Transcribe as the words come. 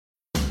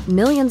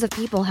Millions of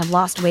people have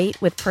lost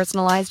weight with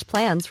personalized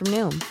plans from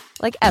Noom.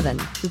 Like Evan,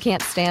 who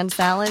can't stand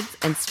salads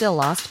and still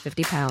lost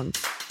 50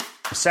 pounds.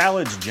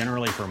 Salads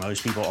generally for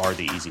most people are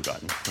the easy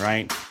button,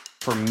 right?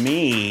 For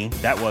me,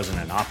 that wasn't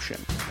an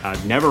option.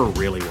 I never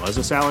really was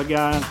a salad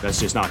guy. That's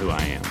just not who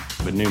I am.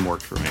 But Noom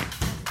worked for me.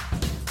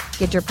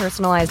 Get your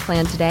personalized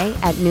plan today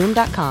at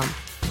Noom.com.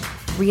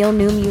 Real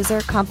Noom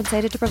user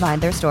compensated to provide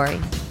their story.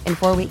 In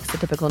 4 weeks, the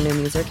typical Noom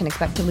user can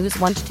expect to lose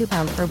 1 to 2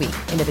 pounds per week.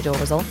 Individual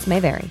results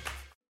may vary.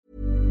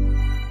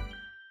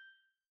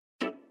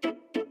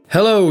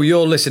 Hello,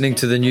 you're listening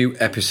to the new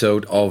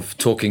episode of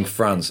Talking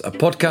France, a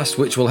podcast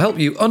which will help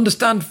you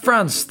understand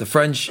France, the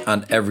French,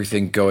 and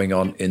everything going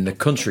on in the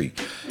country.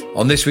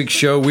 On this week's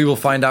show, we will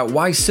find out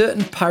why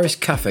certain Paris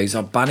cafes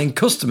are banning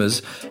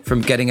customers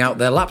from getting out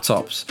their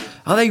laptops.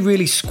 Are they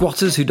really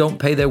squatters who don't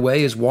pay their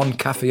way, as one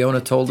cafe owner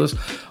told us,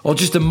 or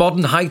just a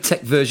modern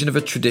high-tech version of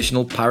a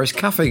traditional Paris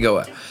cafe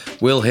goer?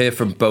 We'll hear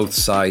from both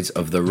sides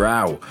of the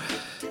row.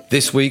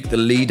 This week, the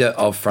leader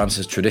of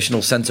France's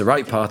traditional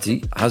centre-right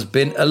party has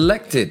been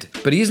elected,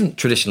 but he isn't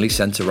traditionally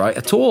centre-right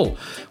at all.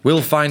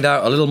 We'll find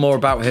out a little more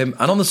about him,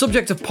 and on the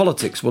subject of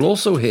politics, we'll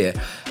also hear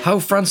how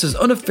France's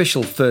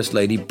unofficial First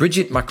Lady,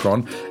 Brigitte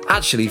Macron,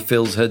 actually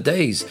fills her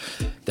days.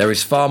 There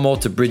is far more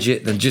to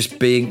Brigitte than just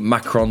being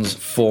Macron's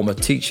former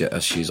teacher,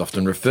 as she is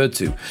often referred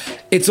to.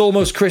 It's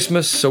almost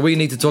Christmas, so we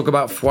need to talk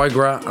about foie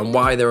gras and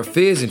why there are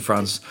fears in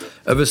France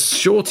of a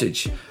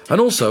shortage.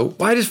 And also,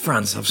 why does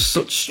France have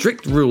such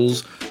strict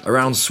rules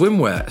around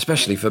swimwear,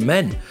 especially for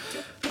men?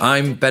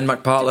 I'm Ben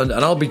McPartland,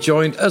 and I'll be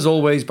joined, as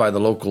always, by the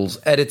Locals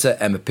editor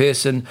Emma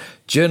Pearson,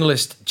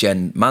 journalist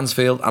Jen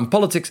Mansfield, and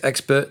politics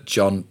expert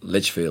John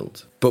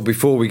Litchfield. But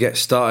before we get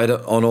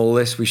started on all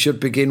this, we should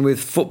begin with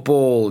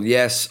football.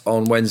 Yes,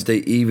 on Wednesday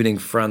evening,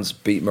 France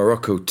beat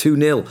Morocco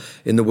 2-0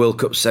 in the World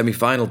Cup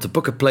semi-final to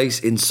book a place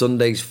in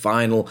Sunday's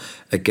final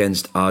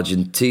against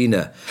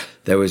Argentina.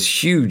 There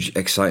was huge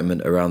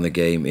excitement around the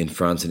game in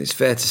France, and it's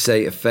fair to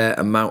say a fair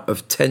amount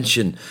of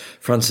tension.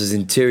 France's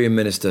Interior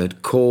Minister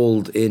had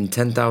called in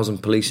 10,000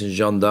 police and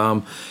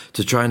gendarmes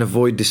to try and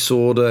avoid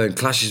disorder and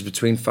clashes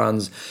between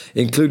fans,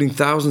 including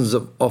thousands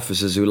of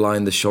officers who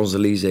lined the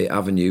Champs-Élysées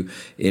Avenue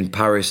in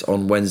Paris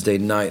on Wednesday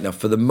night. Now,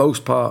 for the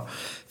most part,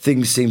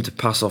 things seemed to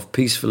pass off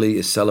peacefully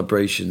as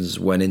celebrations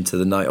went into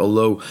the night,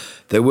 although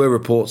there were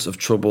reports of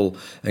trouble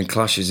and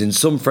clashes in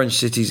some French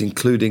cities,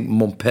 including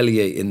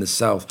Montpellier in the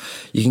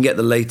south. You can get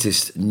the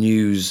latest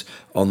news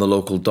on the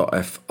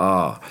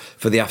local.fr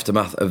for the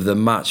aftermath of the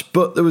match.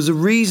 But there was a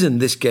reason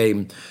this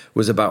game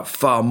was about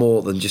far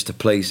more than just a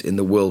place in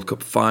the World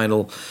Cup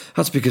final.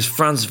 That's because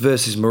France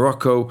versus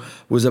Morocco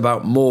was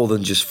about more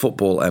than just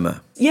football,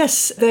 Emma.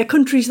 Yes, they're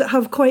countries that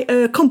have quite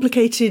a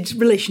complicated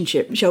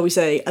relationship, shall we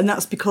say, and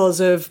that's because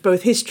of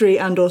both history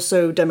and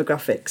also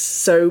demographics.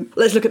 So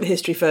let's look at the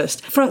history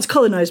first. France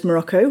colonised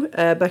Morocco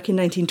back in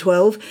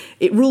 1912.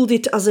 It ruled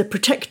it as a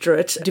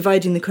protectorate,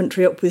 dividing the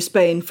country up with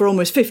Spain for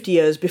almost 50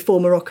 years before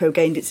Morocco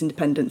gained its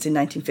independence in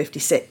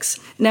 1956.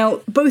 Now,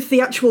 both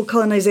the actual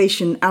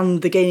colonisation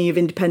and the gaining of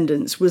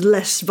independence was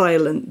less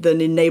violent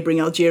than in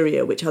neighbouring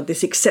Algeria, which had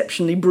this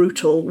exceptionally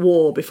brutal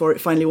war before it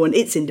finally won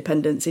its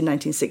independence in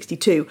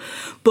 1962.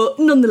 But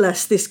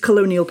nonetheless, this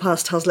colonial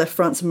past has left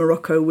France and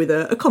Morocco with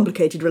a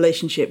complicated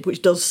relationship,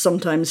 which does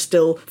sometimes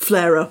still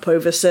flare up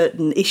over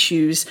certain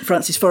issues.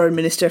 France's foreign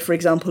minister, for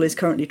example, is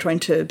currently trying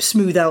to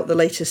smooth out the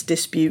latest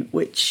dispute,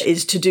 which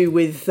is to do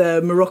with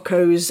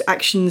Morocco's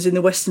actions in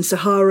the Western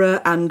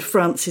Sahara and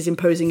France's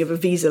imposing of a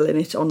visa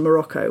limit on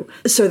Morocco.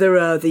 So there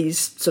are these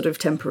sort of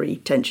temporary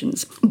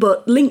tensions.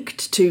 But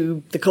linked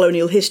to the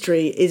colonial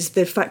history is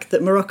the fact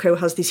that Morocco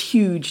has this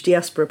huge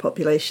diaspora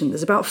population.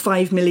 There's about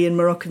 5 million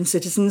Moroccan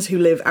citizens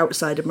who live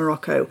outside of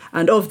Morocco,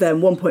 and of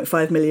them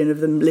 1.5 million of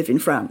them live in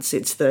France.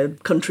 It's the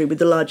country with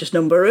the largest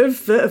number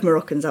of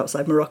Moroccans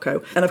outside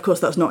Morocco, and of course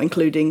that's not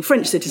including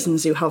French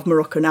citizens who have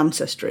Moroccan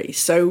ancestry.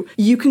 So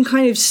you can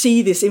kind of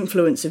see this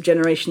influence of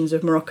generations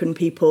of Moroccan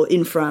people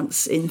in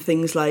France in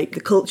things like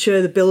the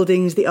culture, the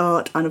buildings, the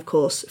art, and of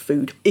course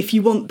food. If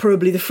you want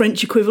probably the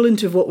French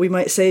equivalent of what we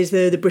might say is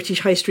the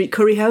British high street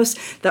curry house,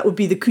 that would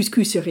be the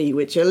couscouserie,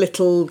 which are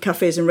little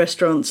cafes and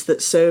restaurants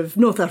that serve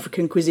North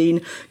African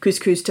cuisine,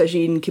 couscous,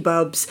 tagine,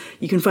 kebabs.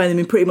 You can find them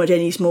in pretty much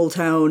any small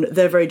town.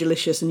 They're very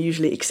delicious and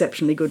usually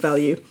exceptionally good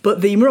value.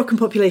 But the Moroccan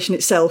population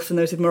itself and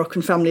those with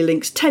Moroccan family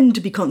links tend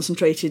to be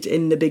concentrated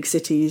in the big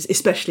cities,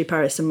 especially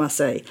Paris and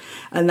Marseille.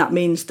 And that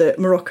means that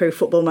Morocco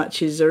football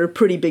matches are a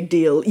pretty big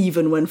deal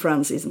even when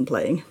France isn't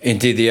playing.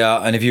 Indeed they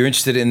are. And if you're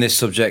interested in this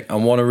subject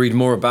and want to read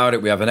more about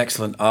it, we have an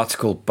excellent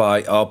article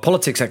by our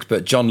politics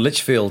expert John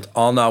Litchfield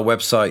on our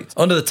website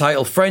under the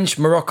title French,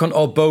 Moroccan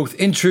or both.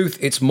 In truth,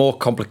 it's more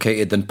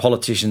complicated than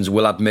politicians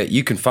will admit.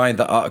 You can find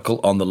that article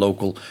on the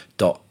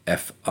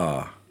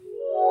local.fr.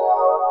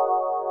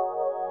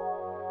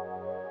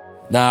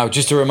 Now,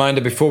 just a reminder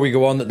before we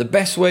go on that the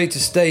best way to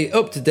stay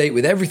up to date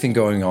with everything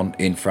going on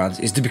in France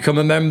is to become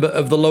a member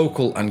of The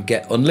Local and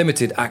get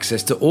unlimited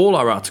access to all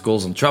our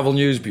articles on travel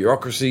news,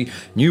 bureaucracy,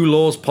 new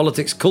laws,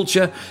 politics,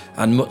 culture,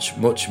 and much,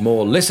 much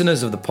more.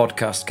 Listeners of the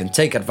podcast can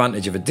take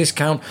advantage of a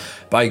discount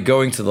by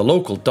going to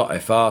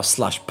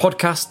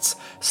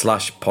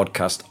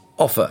thelocal.fr/podcasts/podcast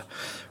offer.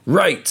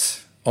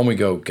 Right, on we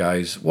go,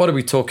 guys. What are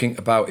we talking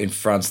about in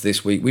France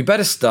this week? We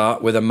better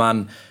start with a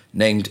man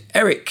named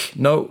Eric.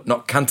 No,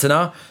 not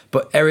Cantona,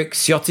 but Eric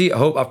Ciotti. I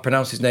hope I've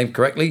pronounced his name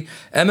correctly.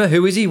 Emma,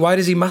 who is he? Why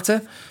does he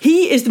matter?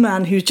 He is the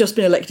man who's just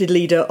been elected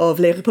leader of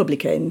Les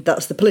Républicains.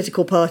 That's the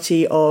political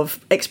party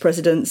of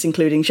ex-presidents,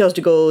 including Charles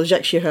de Gaulle,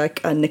 Jacques Chirac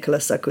and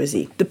Nicolas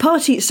Sarkozy. The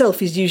party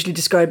itself is usually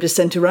described as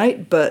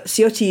centre-right, but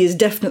Ciotti is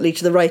definitely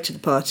to the right of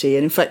the party.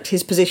 And in fact,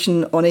 his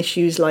position on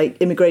issues like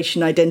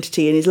immigration,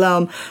 identity and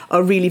Islam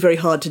are really very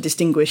hard to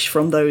distinguish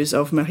from those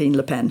of Marine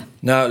Le Pen.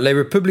 Now, Les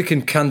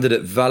Républicains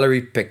candidate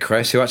Valérie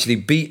Pécresse, who actually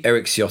beat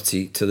Eric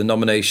Ciotti to the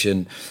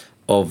nomination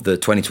of the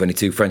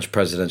 2022 French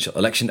presidential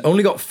election,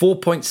 only got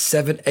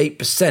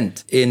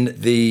 4.78% in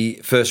the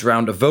first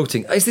round of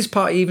voting. Is this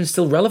party even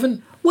still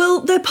relevant?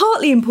 Well, they're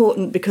partly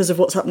important because of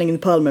what's happening in the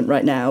Parliament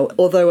right now.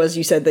 Although, as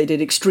you said, they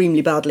did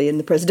extremely badly in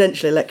the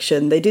presidential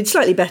election, they did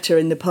slightly better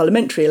in the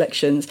parliamentary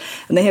elections,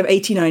 and they have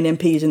 89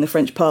 MPs in the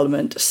French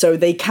Parliament, so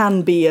they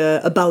can be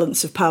a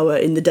balance of power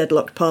in the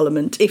deadlocked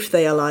Parliament if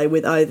they ally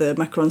with either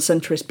Macron's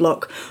centrist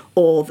bloc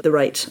or the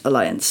Right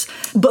Alliance.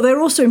 But they're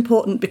also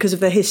important because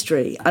of their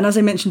history. And as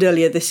I mentioned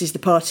earlier, this is the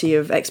party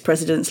of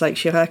ex-presidents like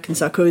Chirac and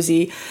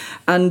Sarkozy.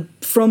 And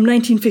from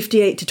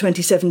 1958 to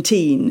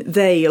 2017,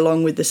 they,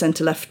 along with the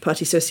centre-left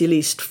Parti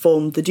Socialiste,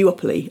 formed the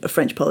duopoly of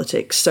French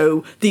politics.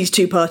 So these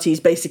two parties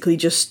basically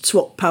just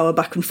swap power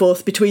back and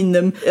forth between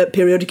them at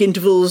periodic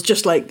intervals,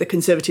 just like the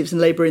Conservatives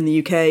and Labour in the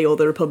UK or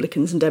the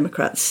Republicans and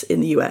Democrats in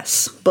the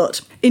US.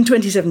 But in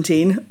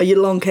 2017,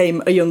 along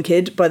came a young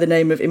kid by the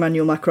name of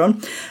Emmanuel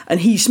Macron, and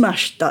he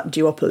smashed that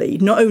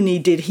duopoly. Not only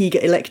did he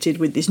get elected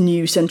with this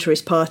new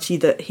centrist party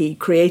that he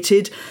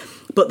created,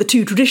 but the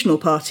two traditional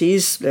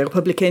parties, Les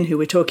Républicains, who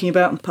we're talking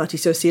about, and Parti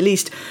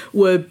Socialiste,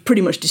 were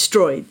pretty much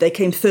destroyed. They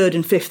came third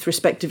and fifth,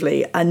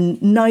 respectively,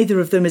 and neither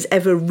of them has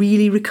ever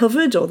really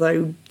recovered,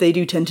 although they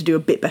do tend to do a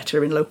bit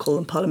better in local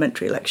and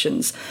parliamentary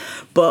elections.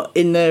 But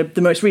in the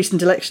most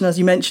recent election, as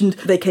you mentioned,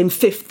 they came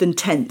fifth and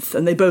 10th,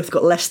 and they both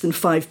got less than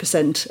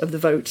 5% of the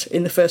vote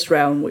in the first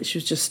round, which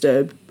was just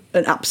an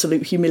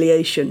absolute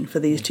humiliation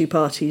for these two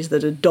parties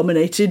that had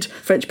dominated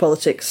French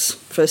politics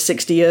for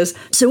 60 years.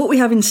 So what we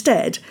have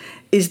instead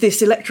is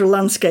this electoral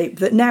landscape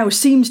that now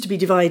seems to be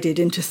divided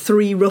into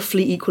three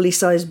roughly equally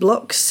sized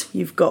blocks.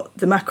 You've got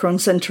the Macron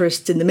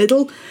centrists in the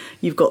middle,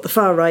 you've got the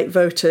far-right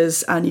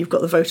voters, and you've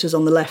got the voters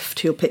on the left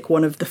who'll pick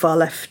one of the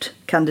far-left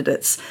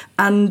candidates.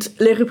 And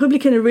Les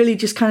Républicains are really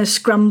just kind of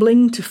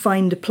scrambling to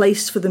find a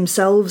place for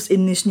themselves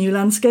in this new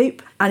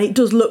landscape. And it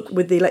does look,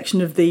 with the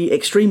election of the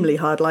extremely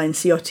hardline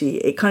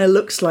Ciotti, it kind of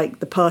looks like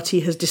the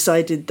party has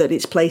decided that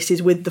its place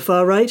is with the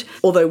far-right,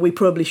 although we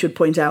probably should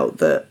point out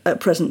that at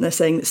present they're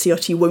saying that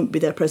Ciotti won't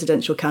be their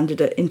presidential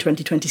candidate in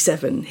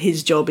 2027.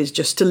 His job is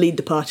just to lead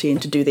the party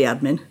and to do the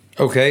admin.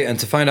 OK, and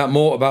to find out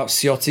more about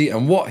Ciotti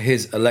and what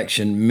his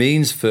election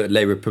means for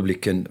Les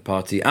Républicains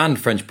Party and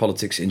French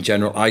politics in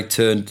general, I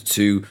turned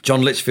to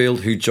John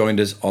Litchfield, who joined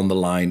us on the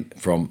line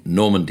from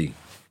Normandy.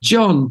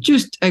 John,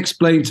 just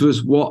explain to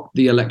us what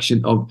the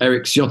election of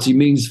Eric Ciotti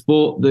means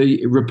for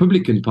the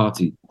Republican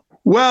Party.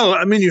 Well,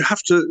 I mean, you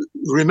have to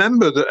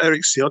remember that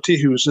Eric Ciotti,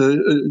 who was a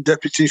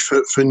deputy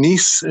for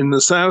Nice in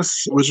the south,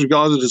 was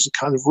regarded as a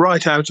kind of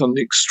right out on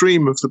the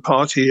extreme of the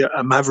party,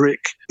 a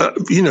maverick.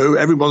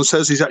 Everyone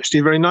says he's actually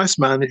a very nice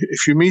man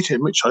if you meet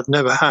him, which I'd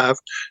never have.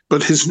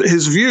 But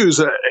his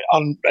views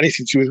on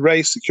anything to do with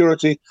race,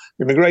 security,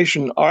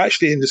 immigration are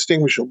actually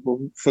indistinguishable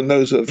from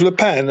those of Le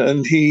Pen.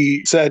 And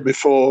he said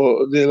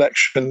before the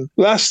election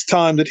last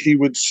time that he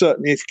would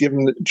certainly, if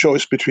given the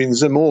choice between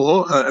Eric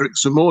Zemmour,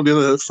 the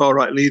other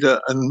far-right leader,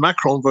 and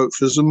Macron, vote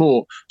for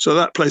Zemmour. So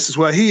that places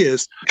where he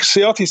is.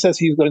 Ciotti says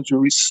he's going to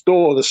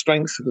restore the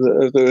strength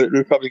of the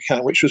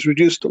Republican, which was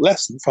reduced to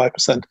less than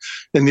 5%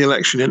 in the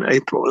election in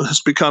April, and has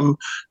become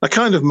a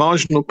kind of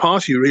marginal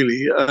party,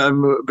 really,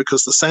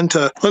 because the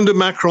centre under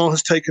Macron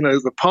has taken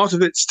over part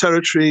of its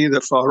territory,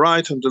 the far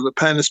right under Le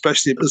Pen,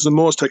 especially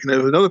Zemmour, has taken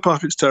over another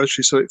part of its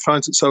territory, so it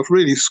finds itself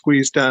really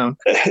squeezed down.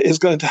 Is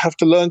going to have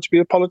to learn to be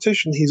a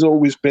politician. He's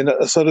always been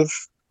a sort of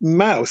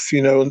mouth,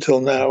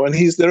 until now. And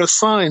there are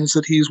signs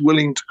that he's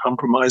willing to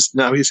compromise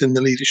now he's in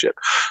the leadership.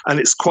 And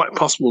it's quite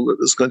possible that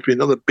there's going to be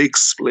another big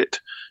split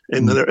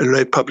in the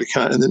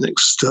Républicains in the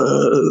next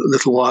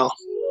little while.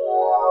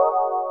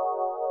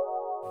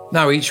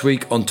 Now, each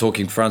week on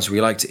Talking France, we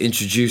like to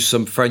introduce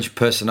some French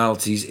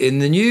personalities in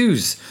the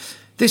news.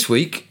 This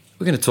week,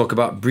 we're going to talk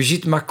about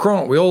Brigitte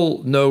Macron. We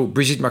all know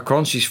Brigitte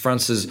Macron. She's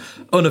France's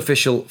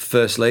unofficial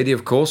First Lady,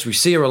 of course. We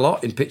see her a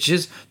lot in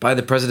pictures by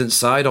the president's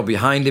side or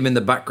behind him in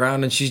the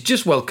background. And she's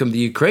just welcomed the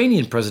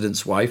Ukrainian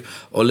president's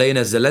wife,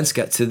 Olena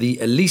Zelenska, to the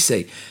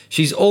Elysee.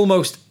 She's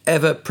almost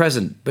ever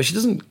present, but she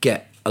doesn't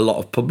get a lot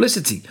of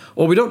publicity,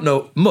 or we don't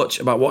know much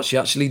about what she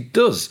actually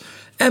does.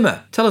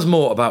 Emma, tell us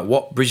more about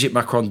what Brigitte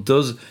Macron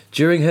does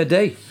during her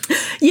day.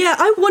 Yeah,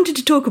 I wanted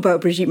to talk about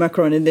Brigitte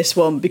Macron in this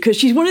one because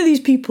she's one of these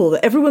people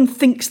that everyone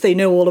thinks they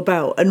know all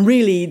about, and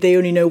really they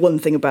only know one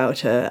thing about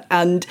her.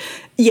 And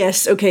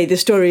yes, okay, the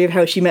story of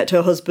how she met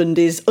her husband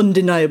is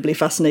undeniably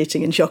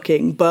fascinating and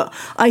shocking, but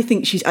I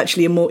think she's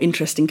actually a more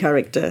interesting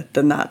character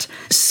than that.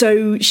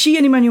 So she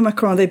and Emmanuel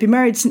Macron, they've been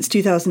married since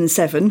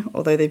 2007,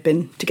 although they've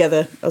been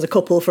together as a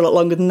couple for a lot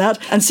longer than that.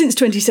 And since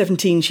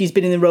 2017, she's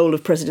been in the role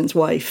of president's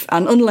wife.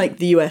 And unlike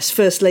the US,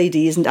 First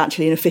Lady isn't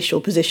actually an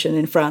official position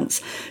in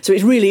France. So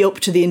it's really up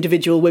to the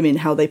individual women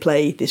how they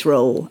play this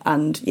role.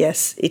 And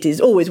yes, it is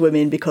always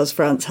women because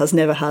France has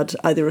never had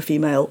either a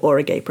female or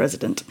a gay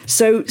president.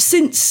 So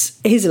since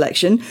his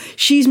election,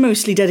 she's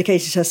mostly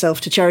dedicated herself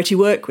to charity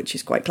work, which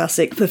is quite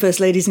classic for First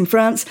Ladies in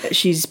France.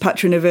 She's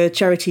patron of a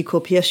charity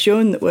called Pièce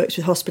Jaune that works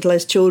with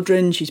hospitalised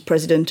children. She's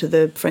president of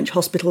the French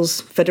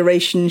Hospitals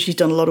Federation. She's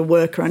done a lot of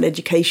work around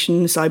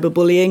education,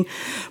 cyberbullying.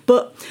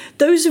 But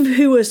those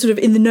who are sort of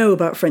in the know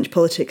about French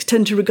politics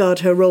tend to regard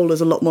her role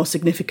as a lot more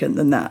significant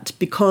than that,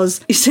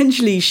 because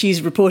essentially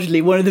she's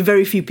reportedly one of the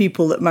very few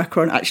people that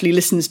Macron actually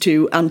listens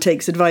to and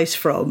takes advice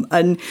from.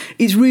 And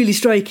it's really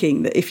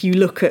striking that if you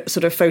look at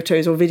sort of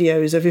photos or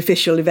videos of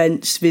official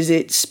events,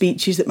 visits,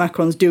 speeches that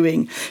Macron's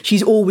doing,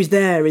 she's always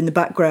there in the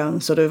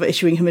background, sort of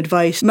issuing him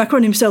advice.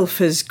 Macron himself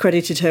has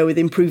credited her with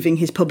improving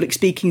his public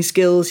speaking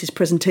skills, his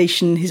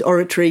presentation, his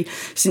oratory,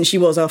 since she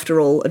was, after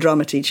all, a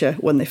drama teacher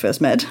when they first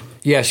met.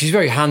 Yeah, she's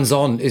very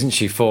hands-on, isn't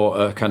she, for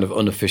a kind of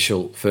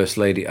unofficial First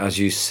Lady, as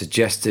you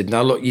suggested.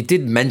 Now, look, you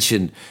did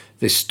mention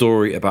this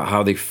story about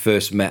how they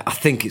first met. I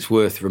think it's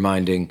worth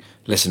reminding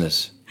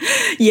listeners.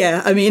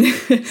 Yeah, I mean,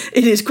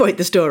 it is quite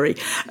the story.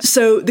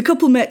 So the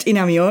couple met in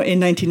Amiens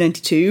in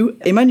 1992.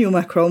 Emmanuel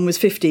Macron was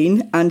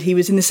 15 and he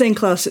was in the same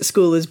class at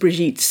school as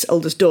Brigitte's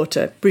oldest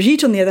daughter.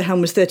 Brigitte, on the other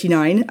hand, was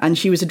 39 and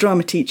she was a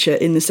drama teacher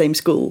in the same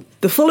school.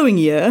 The following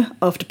year,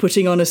 after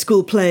putting on a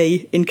school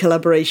play in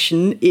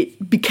collaboration,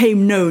 it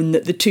became known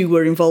that the two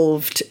were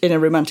involved in a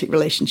romantic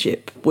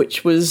relationship,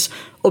 which was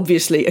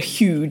obviously a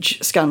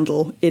huge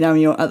scandal in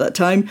Amiens at that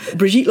time.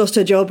 Brigitte lost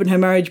her job and her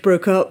marriage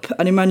broke up,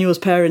 and Emmanuel's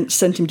parents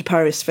sent him to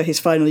Paris for his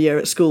final year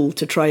at school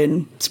to try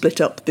and split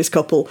up this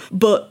couple.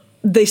 But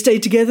they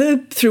stayed together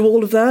through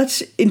all of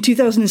that. In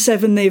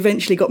 2007, they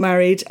eventually got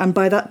married, and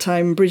by that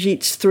time,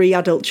 Brigitte's 3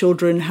 adult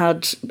children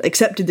had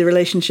accepted the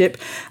relationship.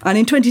 And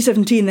in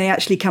 2017, they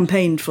actually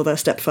campaigned for their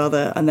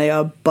stepfather, and they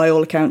are, by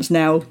all accounts,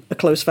 now a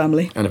close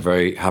family. And a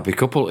very happy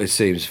couple, it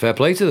seems. Fair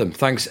play to them.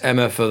 Thanks,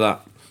 Emma, for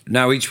that.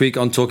 Now, each week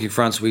on Talking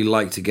France, we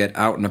like to get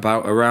out and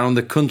about around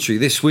the country.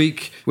 This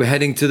week, we're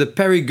heading to the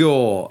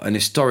Périgord, an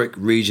historic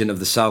region of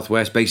the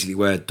southwest, basically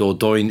where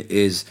Dordogne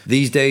is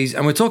these days.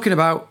 And we're talking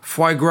about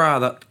foie gras,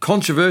 that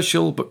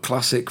controversial but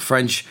classic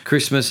French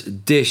Christmas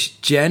dish.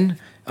 Jen,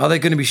 are there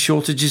going to be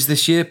shortages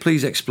this year?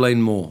 Please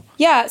explain more.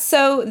 Yeah,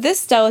 so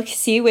this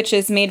delicacy, which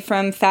is made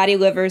from fatty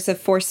livers of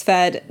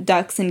force-fed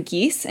ducks and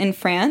geese in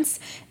France,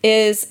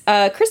 is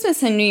a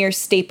Christmas and New Year's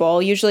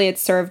staple. Usually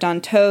it's served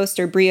on toast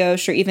or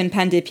brioche or even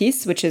pain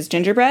d'épices, which is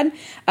gingerbread.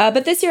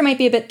 But this year might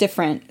be a bit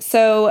different.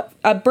 So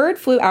a bird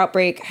flu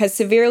outbreak has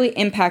severely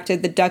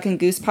impacted the duck and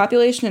goose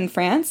population in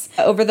France.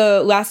 Over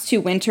the last 2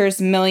 winters,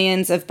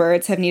 millions of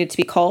birds have needed to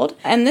be culled.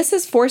 And this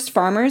has forced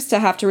farmers to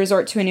have to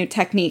resort to a new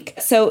technique.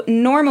 So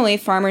normally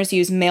farmers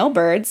use male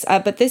birds,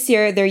 but this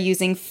year they're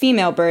using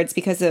female birds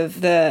because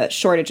of the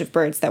shortage of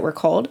birds that were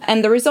culled.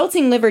 And the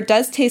resulting liver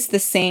does taste the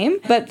same,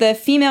 but the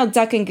female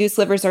duck and goose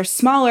livers are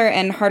smaller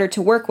and harder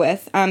to work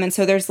with, and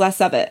so there's less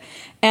of it.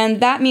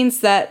 And that means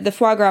that the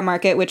foie gras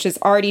market, which is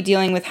already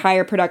dealing with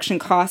higher production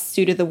costs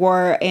due to the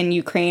war in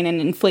Ukraine and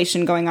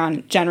inflation going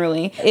on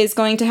generally, is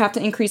going to have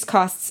to increase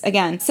costs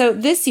again. So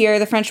this year,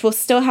 the French will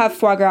still have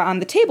foie gras on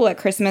the table at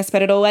Christmas,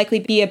 but it'll likely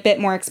be a bit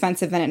more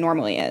expensive than it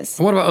normally is.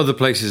 And what about other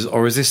places,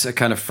 or is this a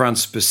kind of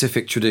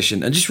France-specific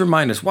tradition? And just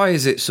remind us, why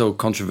is it so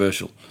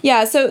controversial?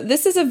 Yeah, so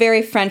this is a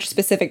very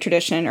French-specific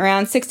tradition.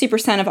 Around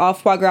 60% of all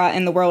foie gras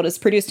in the world is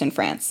produced in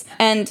France.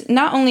 And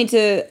not only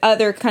do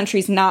other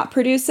countries not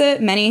produce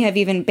it, many have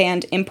even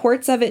banned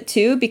imports of it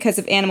too because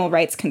of animal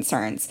rights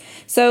concerns.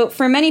 So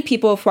for many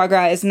people, foie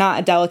gras is not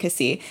a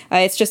delicacy.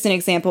 It's just an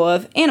example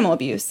of animal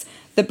abuse.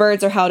 The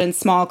birds are held in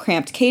small,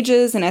 cramped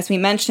cages, and as we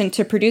mentioned,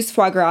 to produce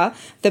foie gras,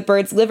 the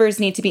birds' livers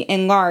need to be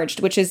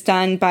enlarged, which is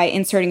done by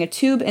inserting a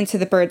tube into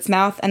the bird's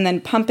mouth and then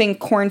pumping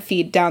corn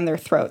feed down their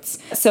throats.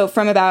 So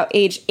from about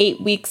age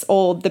 8 weeks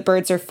old, the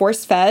birds are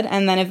force-fed,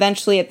 and then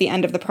eventually at the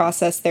end of the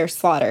process, they're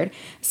slaughtered.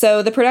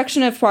 So the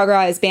production of foie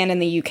gras is banned in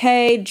the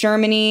UK,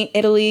 Germany,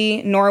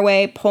 Italy,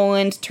 Norway,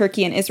 Poland,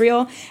 Turkey, and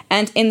Israel.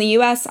 And in the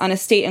US, on a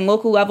state and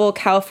local level,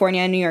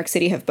 California and New York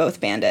City have both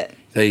banned it.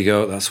 There you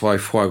go. That's why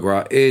foie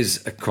gras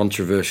is a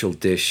controversial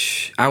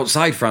dish.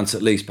 Outside France,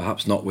 at least,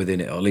 perhaps not within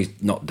it, or at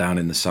least not down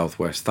in the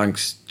southwest.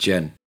 Thanks,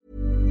 Jen.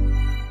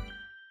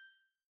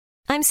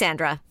 I'm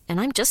Sandra, and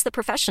I'm just the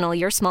professional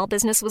your small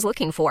business was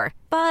looking for.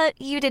 But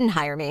you didn't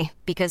hire me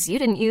because you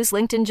didn't use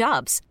LinkedIn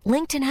Jobs.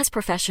 LinkedIn has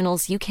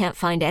professionals you can't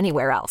find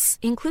anywhere else,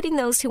 including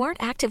those who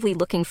aren't actively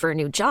looking for a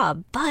new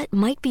job, but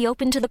might be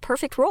open to the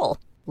perfect role,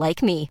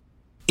 like me.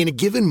 In a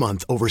given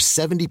month, over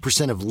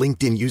 70% of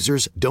LinkedIn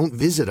users don't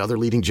visit other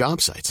leading job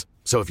sites.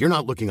 So if you're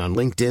not looking on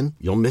LinkedIn,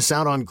 you'll miss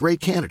out on great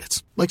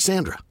candidates like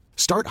Sandra.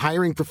 Start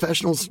hiring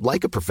professionals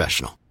like a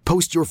professional.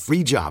 Post your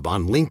free job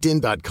on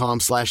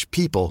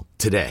linkedin.com/people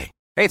today.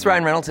 Hey, it's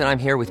Ryan Reynolds, and I'm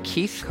here with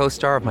Keith,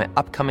 co-star of my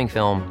upcoming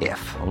film,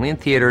 If, only in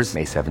theaters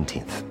May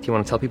 17th. Do you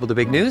want to tell people the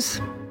big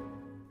news?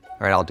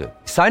 All right, I'll do it.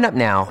 Sign up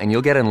now and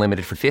you'll get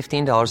unlimited for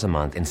 $15 a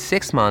month and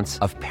 6 months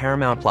of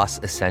Paramount Plus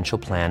Essential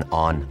Plan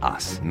on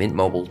us.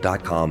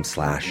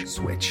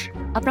 Mintmobile.com/switch.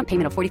 Upfront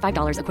payment of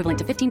 $45 equivalent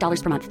to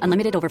 $15 per month.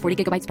 Unlimited over 40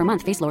 gigabytes per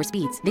month. Face lower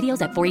speeds.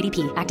 Videos at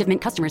 480p. Active Mint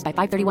customers by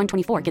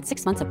 531.24 get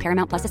 6 months of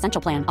Paramount Plus Essential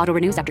Plan. Auto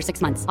renews after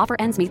 6 months. Offer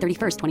ends May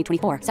 31st,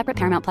 2024. Separate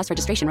Paramount Plus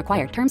registration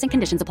required. Terms and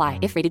conditions apply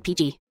if rated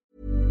PG.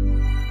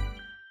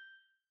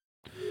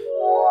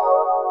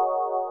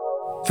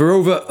 For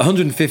over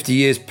 150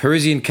 years,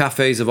 Parisian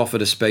cafes have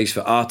offered a space for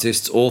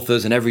artists,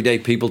 authors and everyday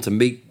people to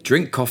meet,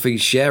 drink coffee,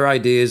 share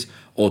ideas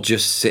or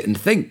just sit and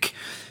think.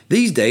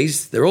 These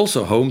days, they're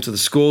also home to the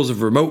scores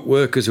of remote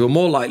workers who are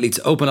more likely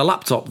to open a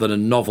laptop than a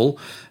novel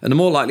and are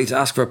more likely to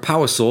ask for a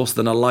power source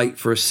than a light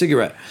for a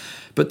cigarette.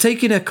 But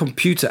taking a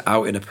computer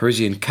out in a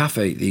Parisian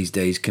cafe these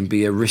days can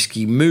be a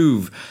risky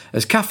move,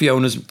 as cafe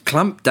owners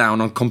clamp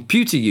down on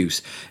computer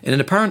use in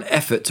an apparent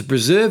effort to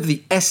preserve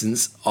the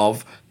essence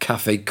of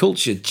cafe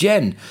culture.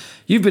 Jen,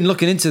 you've been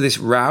looking into this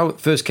row.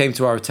 It first came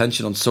to our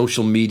attention on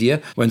social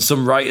media when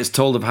some writers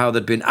told of how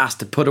they'd been asked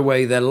to put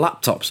away their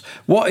laptops.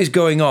 What is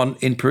going on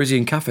in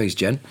Parisian cafes,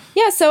 Jen?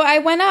 Yeah, so I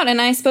went out and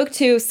I spoke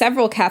to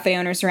several cafe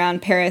owners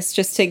around Paris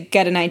just to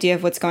get an idea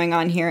of what's going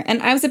on here,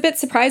 and I was a bit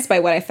surprised by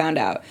what I found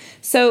out.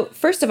 So,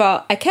 first of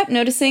all, I kept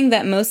noticing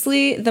that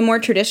mostly the more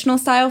traditional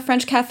style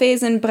French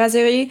cafes and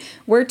brasseries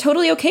were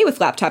totally okay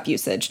with laptop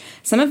usage.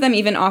 Some of them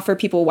even offer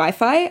people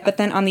Wi-Fi, but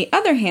then on the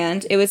other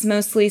hand, it was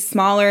mostly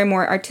smaller,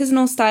 more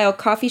artisanal style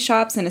coffee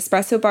shops and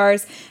espresso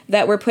bars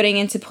that were putting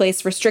into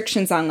place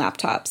restrictions on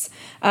laptops.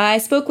 I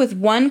spoke with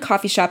one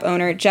coffee shop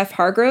owner, Jeff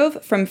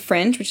Hargrove from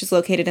Fringe, which is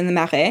located in the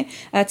Marais,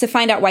 to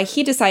find out why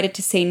he decided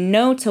to say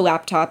no to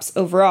laptops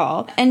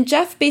overall. And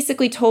Jeff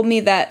basically told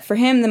me that for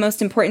him, the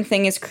most important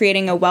thing is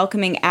creating a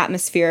welcoming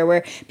atmosphere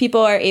where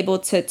people are able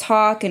to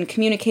talk and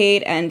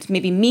communicate and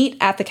maybe meet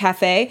at the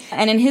cafe.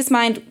 And in his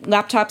mind,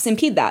 laptops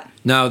impede that.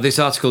 Now, this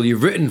article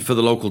you've written for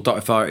the local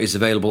 .fr is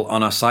available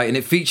on our site, and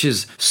it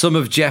features some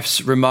of Jeff's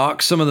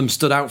remarks. Some of them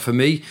stood out for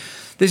me.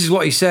 This is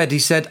what he said. He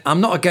said, "I'm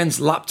not against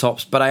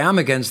laptops, but I am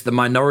against the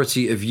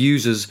minority of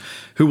users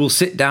who will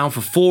sit down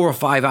for 4 or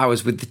 5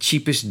 hours with the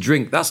cheapest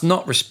drink. That's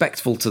not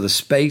respectful to the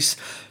space.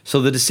 So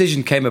the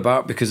decision came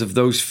about because of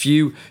those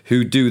few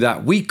who do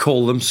that. We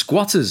call them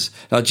squatters."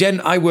 Now,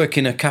 Jen, I work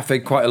in a cafe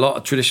quite a lot,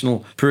 a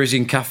traditional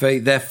Parisian cafe.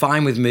 They're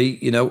fine with me,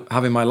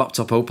 having my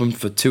laptop open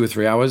for 2 or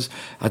 3 hours.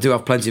 I do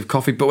have plenty of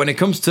coffee. But when it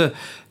comes to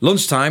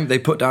lunchtime, they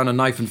put down a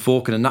knife and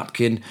fork and a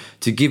napkin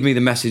to give me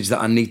the message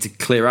that I need to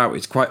clear out.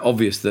 It's quite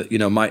obvious that,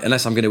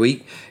 unless I'm going to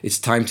eat, it's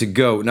time to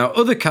go. Now,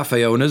 other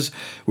cafe owners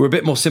were a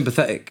bit more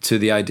sympathetic to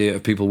the idea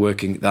of people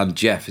working than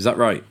Jeff. Is that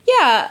right?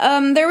 Yeah,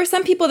 there were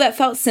some people that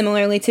felt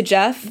similarly to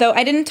Jeff, though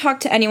I didn't talk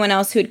to anyone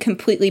else who had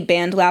completely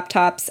banned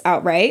laptops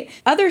outright.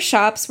 Other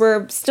shops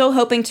were still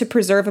hoping to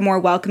preserve a more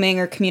welcoming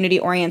or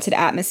community-oriented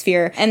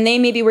atmosphere, and they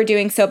maybe were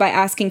doing so by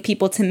asking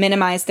people to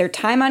minimize their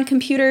time on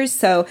computers,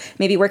 so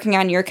maybe working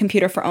on your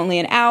computer for only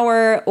an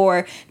hour,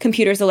 or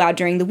computers allowed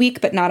during the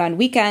week but not on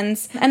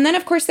weekends. And then,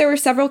 of course, there were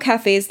several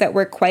cafes that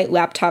were quite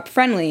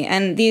laptop-friendly,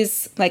 and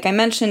these, like I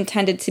mentioned,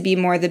 tended to be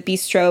more the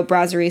bistro,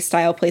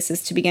 brasserie-style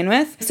places to begin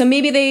with. So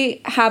maybe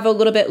they have a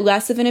little bit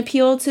less of an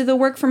appeal to the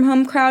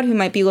work-from-home crowd who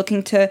might be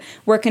looking to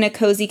work in a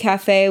cozy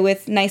cafe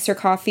with nicer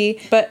coffee.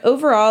 But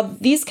overall,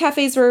 these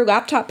cafes were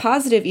laptop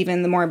positive,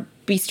 even the more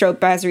bistro,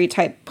 brasserie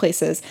type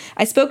places.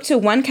 I spoke to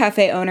one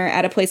cafe owner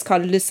at a place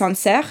called Le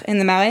Sancerre in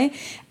the Marais,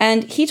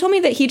 and he told me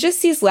that he just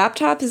sees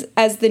laptops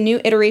as the new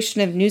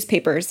iteration of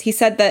newspapers. He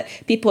said that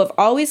people have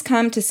always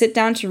come to sit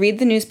down to read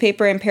the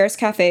newspaper in Paris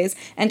cafes,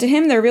 and to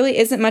him there really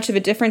isn't much of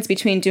a difference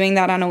between doing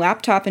that on a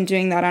laptop and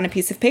doing that on a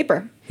piece of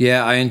paper.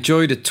 Yeah, I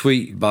enjoyed a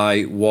tweet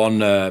by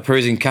one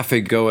Parisian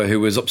cafe goer who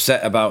was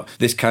upset about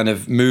this kind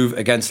of move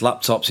against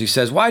laptops. He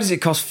says, "Why does it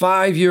cost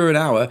 €5 an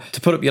hour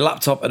to put up your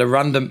laptop at a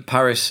random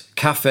Paris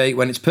cafe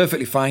when it's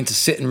perfectly fine to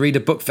sit and read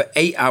a book for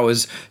 8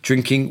 hours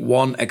drinking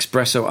one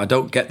espresso? I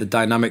don't get the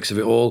dynamics of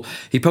it all."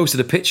 He posted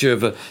a picture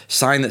of a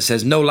sign that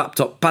says, "No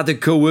laptop, pas de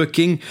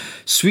coworking,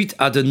 suite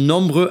à de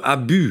nombreux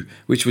abus,"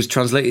 which was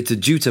translated to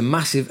 "due to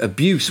massive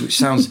abuse," which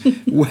sounds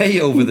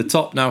way over the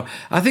top. Now,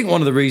 I think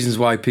one of the reasons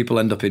why people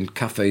end up in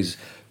cafes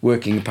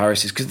working in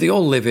Paris is because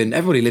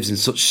everybody lives in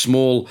such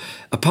small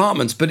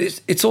apartments, but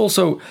it's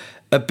also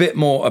a bit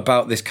more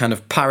about this kind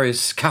of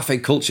Paris cafe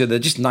culture. They're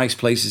just nice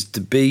places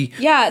to be.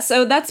 Yeah,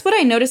 so that's what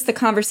I noticed the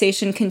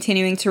conversation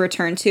continuing to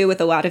return to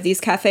with a lot of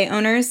these cafe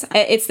owners.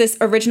 It's this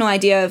original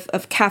idea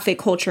of cafe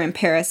culture in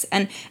Paris,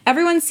 and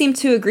everyone seemed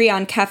to agree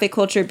on cafe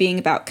culture being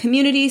about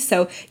community,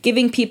 so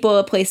giving people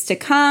a place to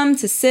come,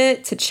 to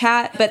sit, to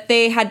chat, but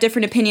they had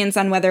different opinions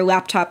on whether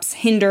laptops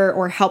hinder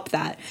or help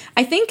that.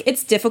 I think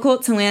it's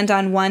difficult to land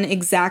on one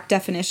exact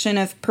definition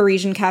of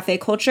Parisian cafe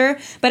culture,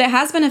 but it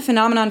has been a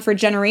phenomenon for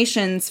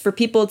generations for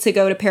people to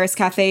go to Paris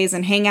cafes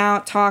and hang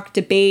out, talk,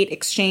 debate,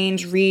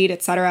 exchange, read,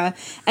 etc.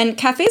 And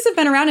cafes have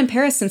been around in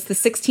Paris since the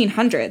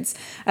 1600s.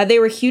 They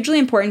were hugely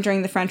important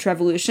during the French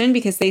Revolution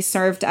because they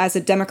served as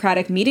a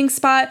democratic meeting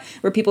spot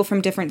where people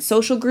from different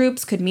social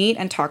groups could meet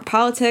and talk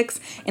politics.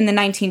 In the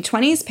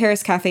 1920s,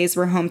 Paris cafes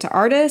were home to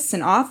artists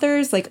and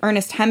authors like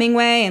Ernest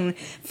Hemingway and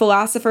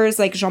philosophers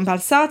like Jean-Paul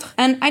Sartre.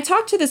 And I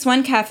talked to this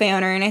one cafe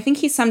owner, and I think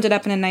he summed it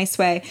up in a nice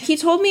way. He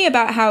told me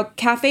about how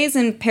cafes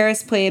in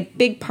Paris play a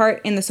big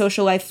part in the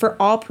social life for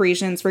all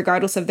Parisians,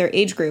 regardless of their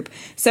age group.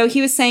 So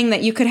he was saying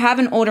that you could have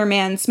an older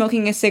man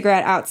smoking a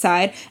cigarette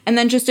outside, and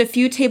then just a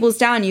few tables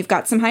down, you've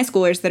got some high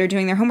schoolers that are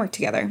doing their homework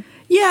together.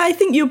 Yeah, I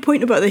think your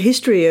point about the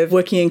history of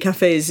working in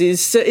cafes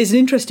is an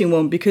interesting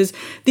one, because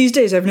these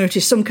days I've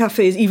noticed some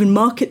cafes even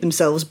market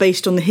themselves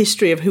based on the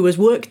history of who has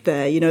worked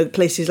there. You know,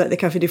 places like the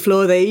Café des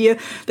Fleurs, they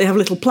have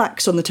little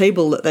plaques on the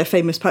table that their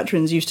famous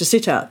patrons used to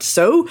sit at.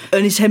 So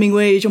Ernest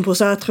Hemingway, Jean-Paul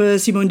Sartre,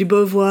 Simone de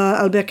Beauvoir,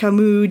 Albert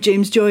Camus,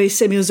 James Joyce,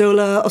 Émile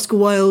Zola, Oscar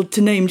Wilde,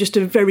 to name just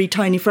a very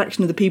tiny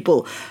fraction of the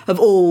people, have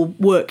all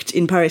worked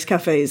in Paris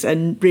cafes.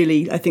 And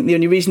really, I think the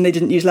only reason they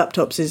didn't use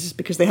laptops is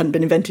because they hadn't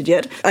been invented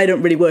yet. I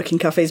don't really work in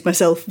cafes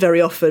myself very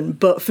often,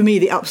 but for me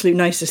the absolute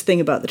nicest thing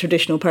about the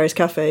traditional Paris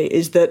cafe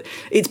is that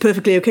it's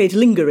perfectly okay to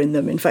linger in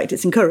them. In fact,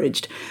 it's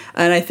encouraged.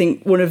 And I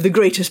think one of the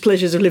greatest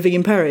pleasures of living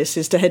in Paris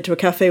is to head to a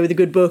cafe with a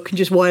good book and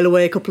just while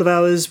away a couple of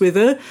hours with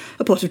a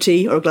pot of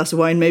tea or a glass of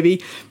wine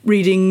maybe,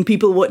 reading,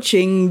 people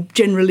watching,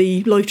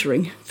 generally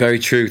loitering. Very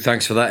true.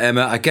 Thanks for that,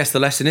 Emma. I guess the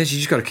lesson is you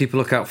just got to keep a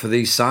lookout for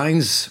these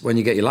signs when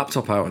you get your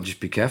laptop out, and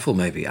just be careful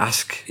maybe.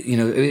 Ask,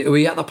 are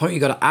we at that point you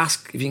got to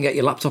ask if you can get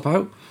your laptop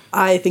out?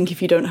 I think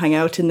if you don't hang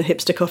out in the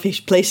hipster coffee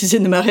places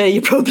in the Marais,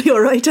 you're probably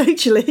all right,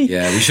 actually.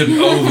 Yeah, we shouldn't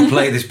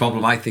overplay this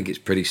problem. I think it's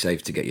pretty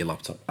safe to get your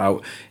laptop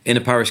out in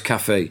a Paris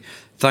cafe.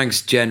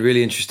 Thanks, Jen.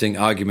 Really interesting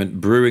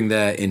argument brewing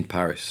there in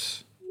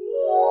Paris.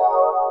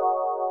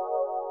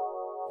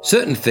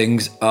 Certain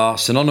things are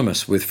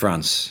synonymous with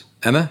France.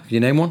 Emma, can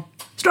you name one?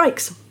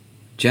 Strikes.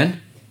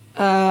 Jen?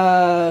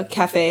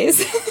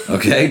 Cafes.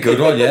 Okay, good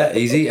one, yeah,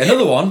 easy.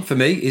 Another one for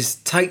me is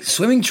tight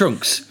swimming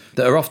trunks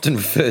that are often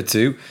referred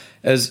to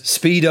as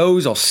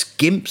Speedos or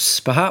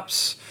skimps,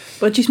 perhaps.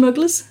 Budgie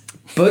smugglers?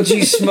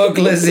 Budgie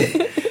smugglers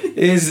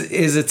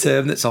is a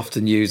term that's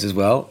often used as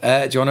well.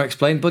 Do you want to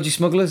explain budgie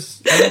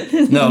smugglers?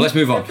 No, let's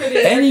move on.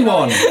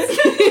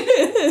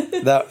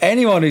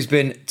 Anyone who's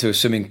been to a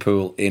swimming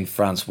pool in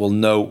France will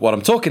know what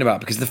I'm talking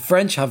about, because the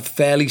French have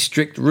fairly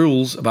strict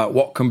rules about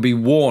what can be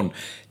worn.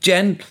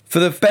 Jen, for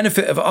the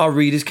benefit of our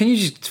readers, can you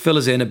just fill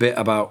us in a bit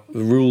about the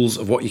rules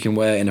of what you can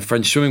wear in a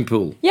French swimming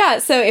pool? Yeah,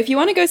 so if you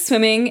want to go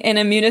swimming in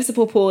a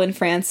municipal pool in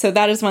France, so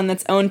that is one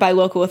that's owned by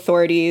local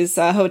authorities,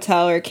 a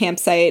hotel or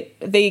campsite,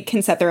 they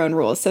can set their own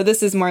rules. So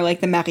this is more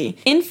like the mairie.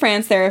 In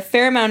France, there are a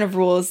fair amount of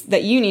rules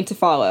that you need to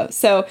follow.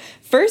 So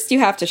first, you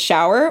have to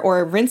shower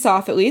or rinse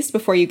off at least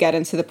before you get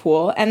into the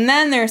pool. And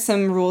then there are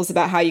some rules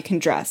about how you can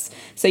dress.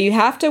 So you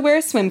have to wear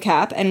a swim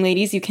cap, and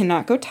ladies, you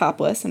cannot go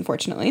topless,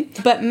 unfortunately.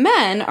 But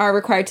men are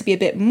required to be a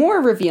bit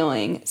more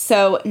revealing.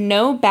 So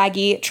no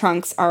baggy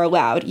trunks are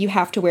allowed. You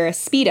have to wear a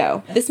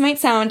Speedo. This might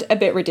sound a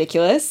bit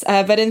ridiculous,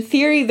 but in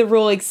theory, the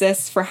rule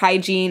exists for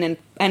hygiene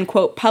and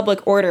quote,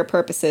 public order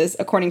purposes,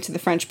 according to the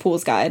French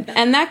Pools Guide.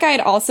 And that guide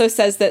also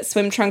says that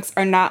swim trunks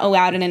are not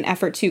allowed in an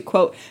effort to,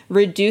 quote,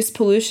 reduce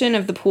pollution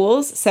of the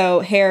pools, so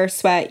hair,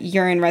 sweat,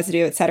 urine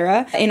residue,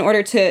 etc., in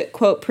order to,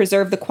 quote,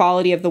 preserve the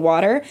quality of the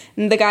water.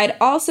 And the guide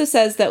also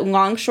says that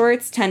long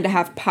shorts tend to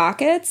have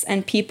pockets,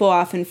 and people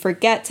often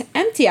forget to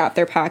empty out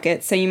their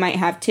pockets, so you might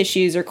have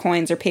tissues or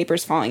coins or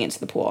papers falling into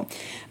the pool.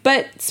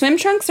 But swim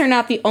trunks are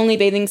not the only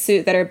bathing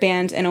suit that are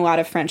banned in a lot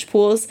of French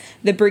pools.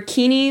 The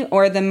burkini,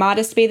 or the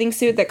modest bathing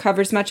suit that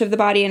covers much of the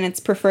body and it's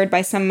preferred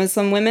by some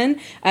Muslim women,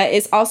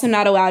 is also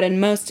not allowed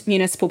in most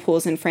municipal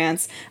pools in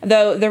France,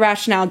 though the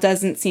rationale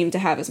doesn't seem to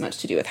have as much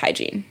to do with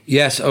hygiene.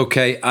 Yes,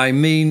 okay. I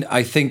mean,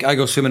 I think I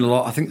go swimming a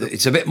lot. I think that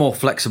it's a bit more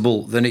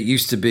flexible than it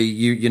used to be.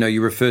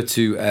 You refer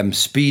to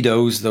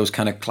Speedos, those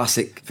kind of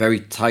classic, very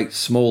tight,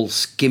 small,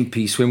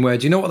 skimpy swimwear.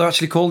 Do you know what they're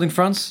actually called in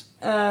France?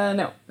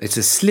 No. It's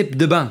a slip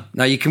de bain.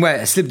 Now, you can wear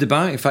a slip de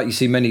bain. In fact, you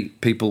see many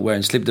people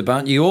wearing slip de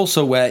bain. You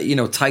also wear,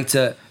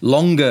 tighter,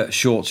 longer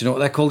shorts. You know what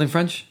they're called in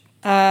French?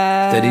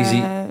 Dead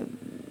easy.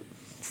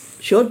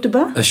 Short de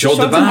bain? Short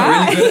de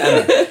bain, really good,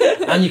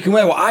 Emma. And you can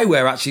wear what I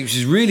wear, actually, which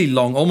is really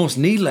long, almost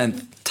knee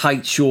length,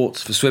 tight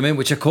shorts for swimming,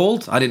 which are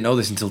called, I didn't know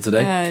this until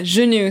today.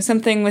 Genou,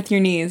 something with your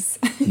knees.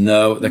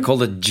 No, they're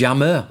called a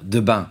jameur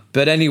de bain.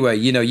 But anyway,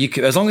 you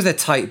can, as long as they're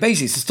tight,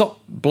 basically it's to stop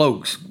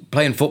blokes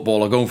playing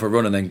football or going for a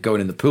run and then going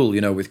in the pool,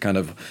 with kind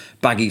of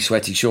baggy,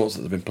 sweaty shorts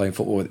that they've been playing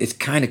football with. It's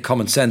kind of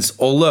common sense,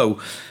 although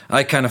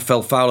I kind of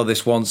fell foul of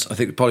this once. I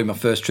think probably my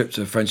first trip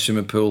to a French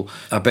swimming pool.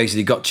 I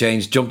basically got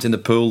changed, jumped in the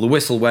pool, the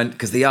whistle went,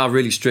 because they are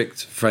really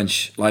strict,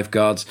 French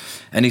lifeguards,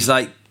 and he's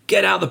like,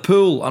 get out of the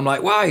pool. I'm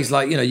like, why? He's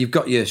like, you've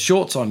got your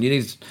shorts on, you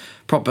need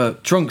proper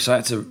trunks. I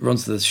had to run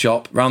to the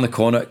shop, round the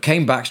corner,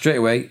 came back straight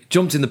away,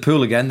 jumped in the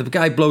pool again. The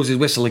guy blows his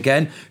whistle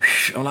again.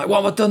 I'm like,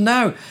 what have I done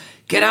now?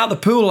 Get out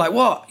of the pool. Like,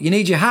 what? You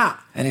need your hat.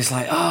 And it's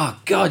like, oh,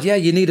 God, yeah,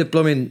 you need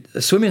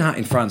a swimming hat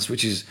in France,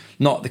 which is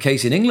not the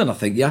case in England, I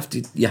think. You have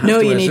to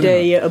No, you need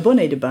a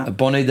bonnet de bain. A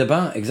bonnet de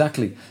bain,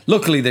 exactly.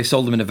 Luckily, they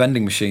sold them in a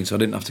vending machine, so I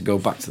didn't have to go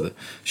back to the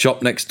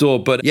shop next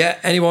door. But yeah,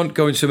 anyone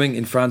going swimming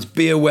in France,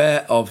 be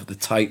aware of the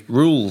tight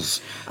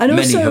rules. And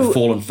many also, have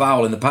fallen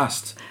foul in the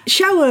past.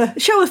 Shower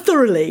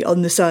thoroughly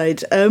on the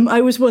side.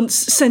 I was once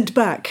sent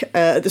back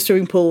at the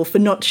swimming pool for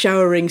not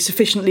showering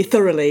sufficiently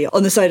thoroughly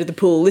on the side of the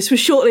pool. This was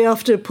shortly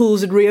after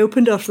pools had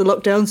reopened after the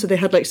lockdown, so they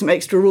had some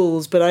extra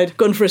rules. But I'd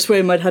gone for a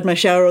swim, I'd had my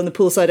shower on the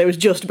poolside, I was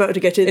just about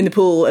to get in the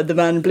pool, and the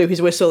man blew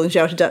his whistle and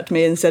shouted at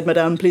me and said,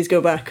 "Madame, please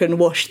go back and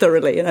wash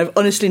thoroughly." And I've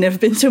honestly never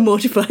been so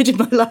mortified in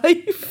my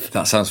life.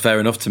 That sounds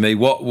fair enough to me.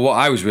 What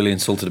I was really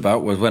insulted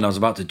about was when I was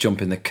about to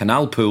jump in the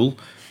canal pool.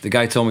 The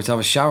guy told me to have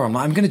a shower. I'm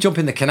like, I'm going to jump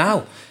in the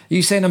canal. Are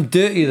you saying I'm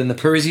dirtier than the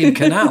Parisian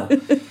canal?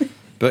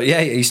 But yeah,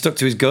 he stuck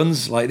to his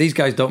guns. Like, these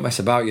guys don't mess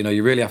about,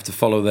 you really have to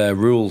follow their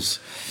rules.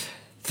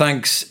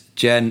 Thanks,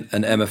 Jen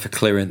and Emma, for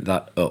clearing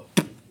that up.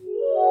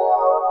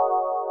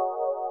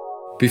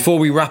 Before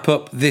we wrap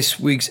up this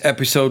week's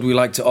episode, we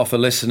like to offer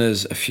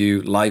listeners a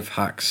few life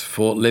hacks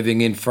for living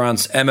in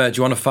France. Emma, do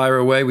you want to fire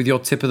away with your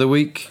tip of the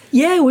week?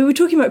 Yeah, we were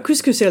talking about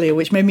couscous earlier,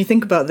 which made me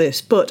think about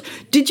this. But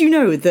did you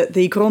know that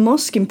the Grand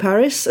Mosque in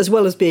Paris, as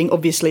well as being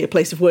obviously a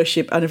place of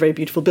worship and a very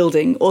beautiful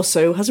building,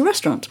 also has a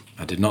restaurant?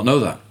 I did not know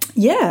that.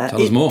 Yeah.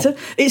 Tell us more.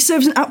 It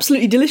serves an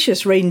absolutely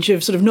delicious range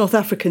of sort of North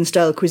African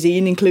style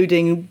cuisine,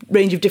 including a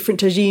range of different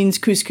tagines,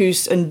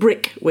 couscous and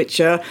brick, which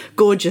are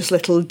gorgeous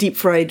little deep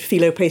fried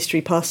phyllo pastry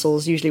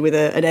parcels, usually with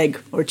an egg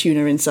or a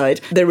tuna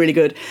inside. They're really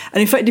good. And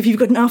in fact, if you've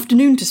got an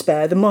afternoon to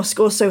spare, the mosque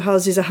also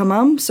houses a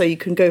hammam, so you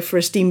can go for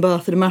a steam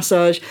bath and a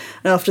massage,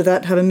 and after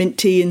that have a mint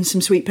tea and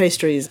some sweet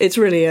pastries. It's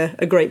really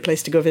a great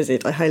place to go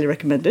visit. I highly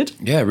recommend it.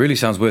 Yeah, it really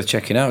sounds worth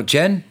checking out.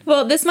 Jen?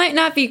 Well, this might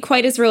not be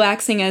quite as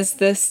relaxing as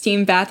the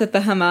steam bath at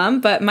the hammam,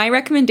 but my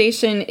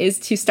recommendation is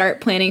to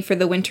start planning for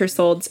the winter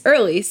solds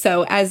early.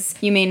 So as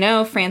you may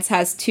know, France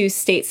has 2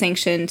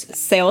 state-sanctioned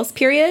sales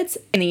periods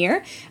in the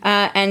year,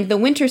 and the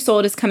winter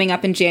sold is coming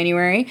up in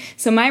January.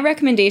 So my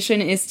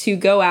recommendation is to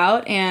go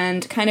out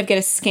and kind of get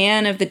a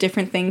scan of the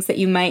different things that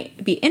you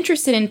might be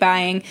interested in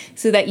buying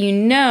so that you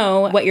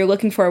know what you're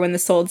looking for when the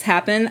solds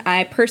happen.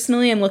 I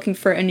personally am looking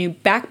for a new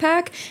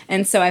backpack,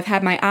 and so I've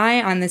had my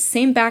eye on the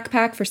same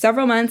backpack for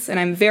several months,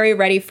 and I'm very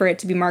ready for it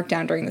to be marked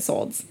down during the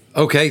solds.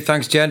 Okay,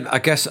 thanks, Jen. I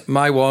guess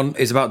my one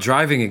is about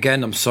driving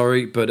again. I'm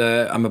sorry, but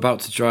I'm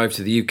about to drive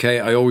to the UK.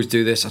 I always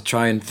do this. I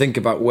try and think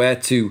about where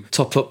to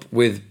top up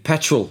with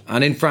petrol.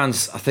 And in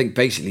France, I think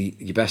basically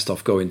you're best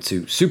off going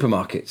to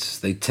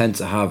supermarkets. They tend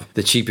to have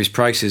the cheapest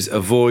prices.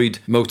 Avoid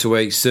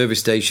motorway service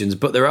stations.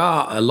 But there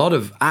are a lot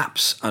of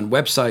apps and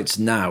websites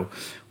now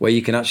where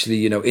you can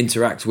actually,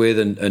 interact with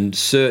and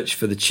search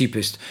for the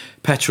cheapest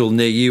petrol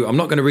near you. I'm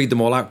not going to read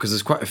them all out because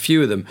there's quite a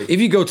few of them.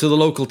 If you go to the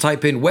local,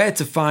 type in where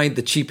to find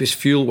the cheapest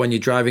fuel when you're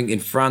driving in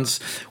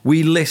France,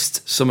 we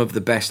list some of the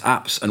best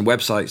apps and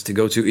websites to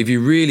go to if you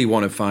really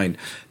want to find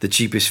the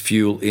cheapest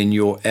fuel in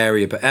your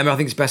area. But Emma, I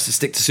think it's best to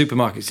stick to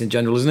supermarkets in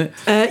general, isn't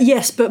it?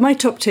 Yes, but my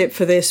top tip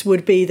for this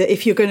would be that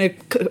if you're going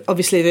to,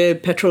 obviously the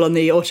petrol on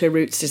the auto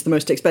routes is the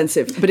most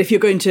expensive, but if you're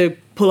going to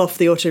pull off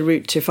the auto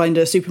route to find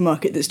a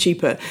supermarket that's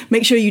cheaper,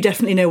 make sure you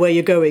definitely know where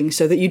you're going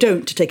so that you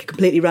don't, to take a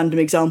completely random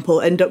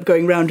example, end up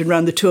going round and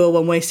round the Tour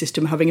one-way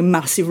system having a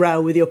massive row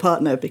with your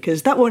partner,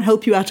 because that won't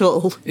help you at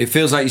all. It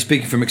feels like you're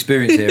speaking from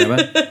experience here,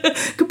 Emma.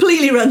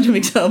 Completely random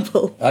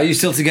example. Are you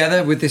still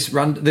together with this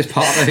partner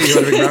you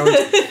had a big row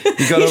with?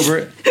 You got over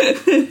it?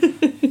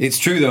 It's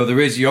true, though.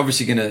 You're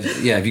obviously going to,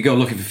 if you go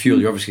looking for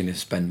fuel, you're obviously going to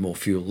spend more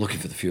fuel looking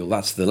for the fuel.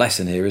 That's the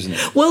lesson here, isn't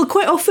it? Well,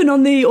 quite often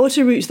on the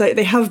auto routes,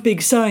 they have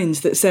big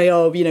signs that say,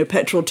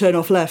 petrol, turn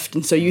off left.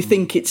 And so you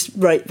think it's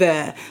right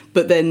there,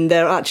 but then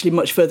they're actually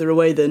much further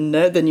away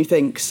than you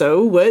think.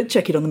 So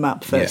check it on the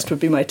map first would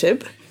be my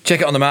tip.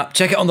 Check it on the map.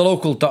 Check it on the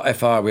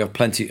local.fr. We have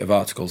plenty of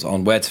articles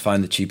on where to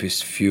find the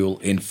cheapest fuel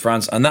in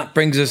France. And that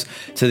brings us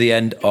to the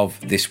end of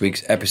this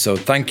week's episode.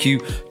 Thank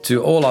you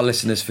to all our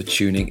listeners for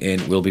tuning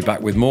in. We'll be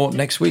back with more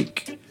next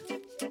week.